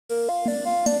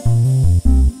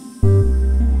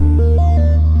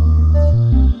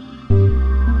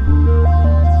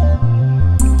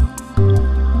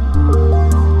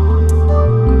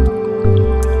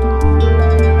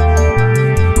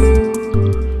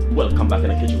back in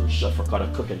the kitchen with Chef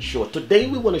Ricardo cooking show. Today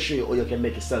we want to show you how you can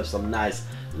make yourself some nice,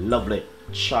 lovely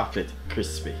chocolate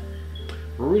crispy.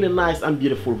 Really nice and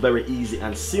beautiful, very easy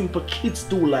and simple. Kids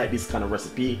do like this kind of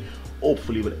recipe.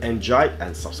 Hopefully you will enjoy it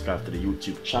and subscribe to the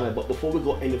YouTube channel. But before we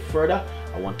go any further,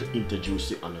 I want to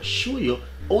introduce you and show you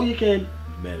how you can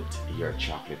melt your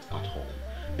chocolate at home.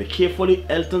 Be careful,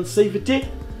 health and safety.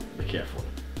 Be careful.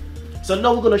 So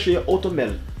now we're going to show you how to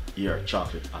melt your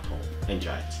chocolate at home.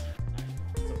 Enjoy it.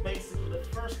 So basically the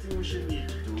first thing we should need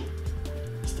to do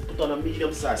is to put on a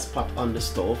medium-sized pot on the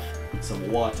stove with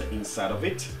some water inside of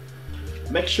it.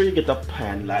 Make sure you get a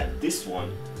pan like this one,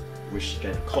 which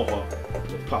can cover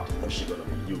the pot which you're going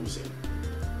to be using.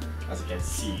 As you can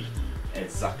see,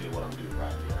 exactly what I'm doing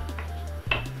right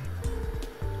here.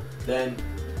 Then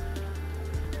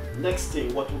next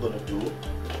thing what we're going to do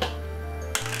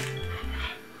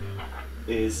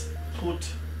is put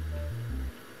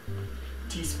a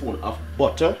teaspoon of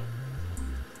butter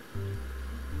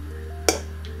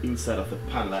inside of the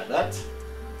pan like that.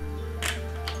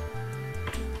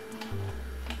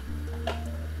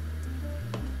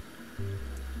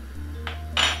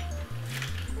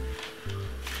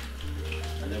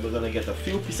 And then we're going to get a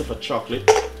few pieces of chocolate,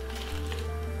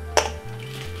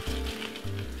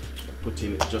 put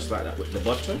in it just like that with the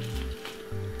butter.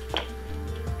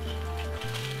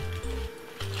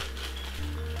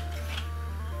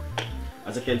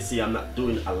 As you can see, I'm not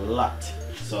doing a lot,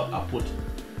 so I put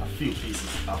a few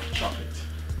pieces of chocolate.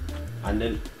 And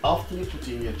then after you put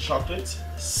in your chocolate,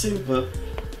 simple,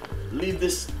 leave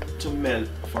this to melt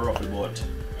for roughly about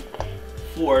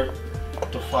 4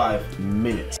 to 5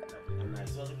 minutes. And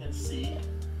so as you can see,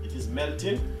 it is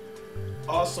melting.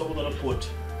 Also, we're going to put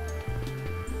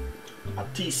a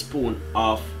teaspoon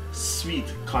of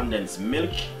sweet condensed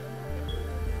milk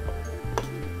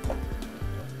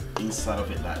inside of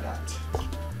it like that.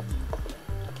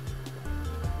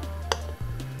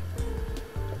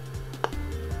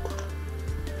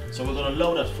 So we're going to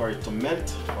allow that for it to melt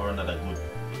for another good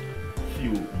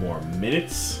few more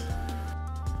minutes.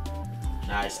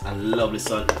 Nice and lovely.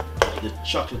 So the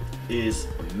chocolate is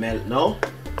melt now.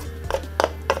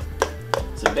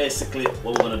 So basically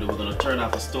what we're going to do, we're going to turn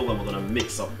off the stove and we're going to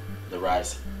mix up the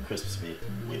Rice Krispies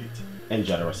with it.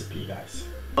 Enjoy the recipe, guys.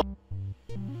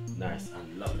 Nice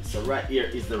and lovely. So right here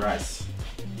is the Rice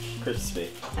Krispies,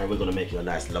 and we're going to make you a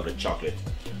nice lovely chocolate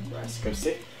Rice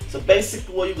Krispies. So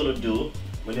basically what you're going to do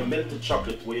when you melt the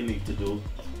chocolate, what you need to do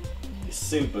is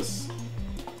simple.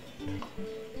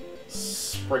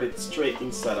 Spread it straight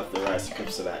inside of the Rice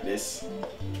Krispies like this.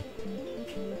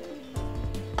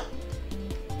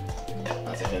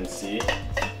 As you can see.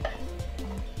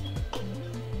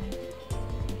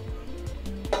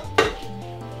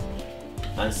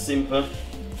 And simple.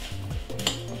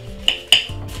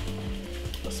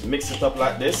 Just mix it up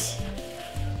like this.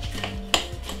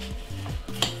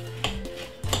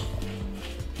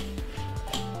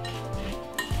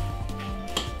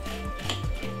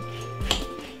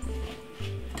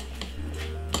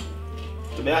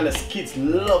 To be honest, kids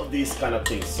love these kind of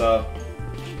things, so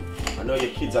I know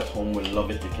your kids at home will love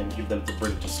it. You can give them to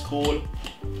bring to school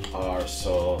or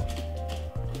so.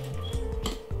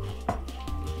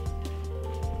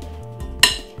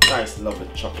 Nice lovely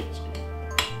chocolate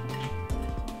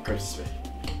crispy.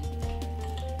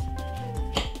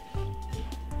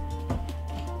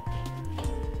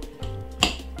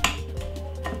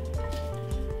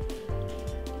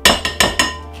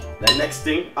 The next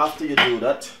thing after you do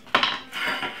that,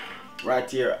 right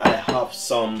here I have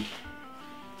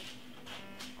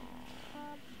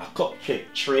a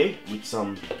cupcake tray with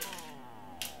some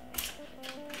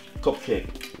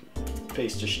cupcake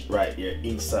pastry sheet right here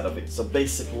inside of it. So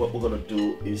basically what we're gonna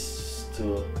do is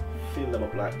to fill them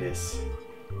up like this.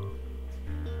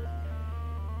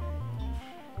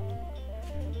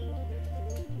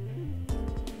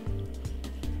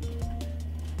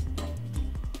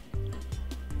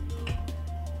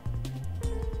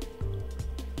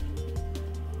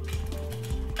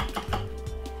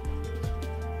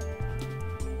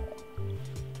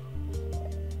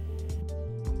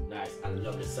 And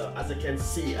lovely. So as you can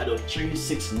see, I do 3,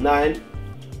 6, 9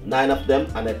 of them,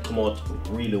 and they come out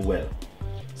really well.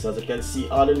 So as you can see,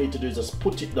 all you need to do is just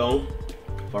put it down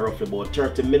for roughly about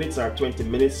 30 minutes or 20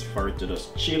 minutes for it to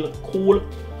just chill, cool,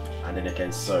 and then you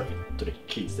can serve it to the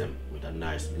kids them with a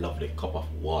nice lovely cup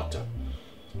of water.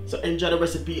 So enjoy the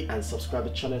recipe and subscribe to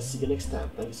the channel. See you next time.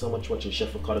 Thank you so much for watching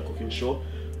Chef Ricardo Cooking Show.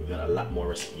 We've got a lot more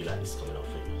recipes like this coming up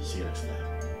for you. See you next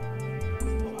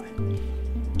time. Bye bye.